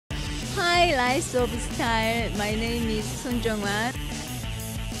Hi, Lights of Style. My name is Son Jung Wan.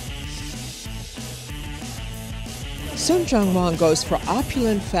 Son Jung Wan goes for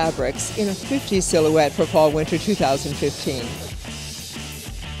opulent fabrics in a 50s silhouette for fall-winter 2015.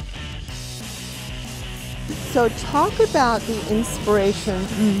 So talk about the inspiration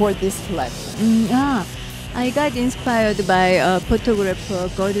for this collection. I got inspired by photographer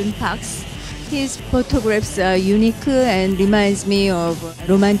Gordon Parks. His photographs are unique and reminds me of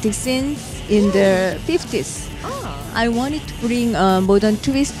romantic scenes in the 50s. I wanted to bring a modern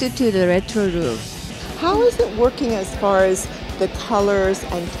twist to the retro look. How is it working as far as the colors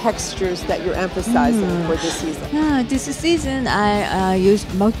and textures that you're emphasizing for this season? This season I used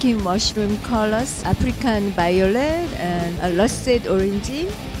murky mushroom colors, African violet and a russet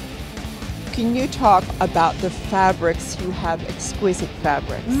orange. Can you talk about the fabrics? You have exquisite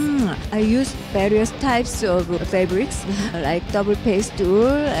fabrics. I used various types of fabrics like double paste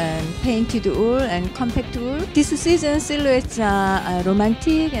wool and painted wool and compact wool. This season silhouettes are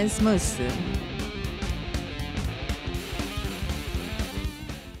romantic and smooth.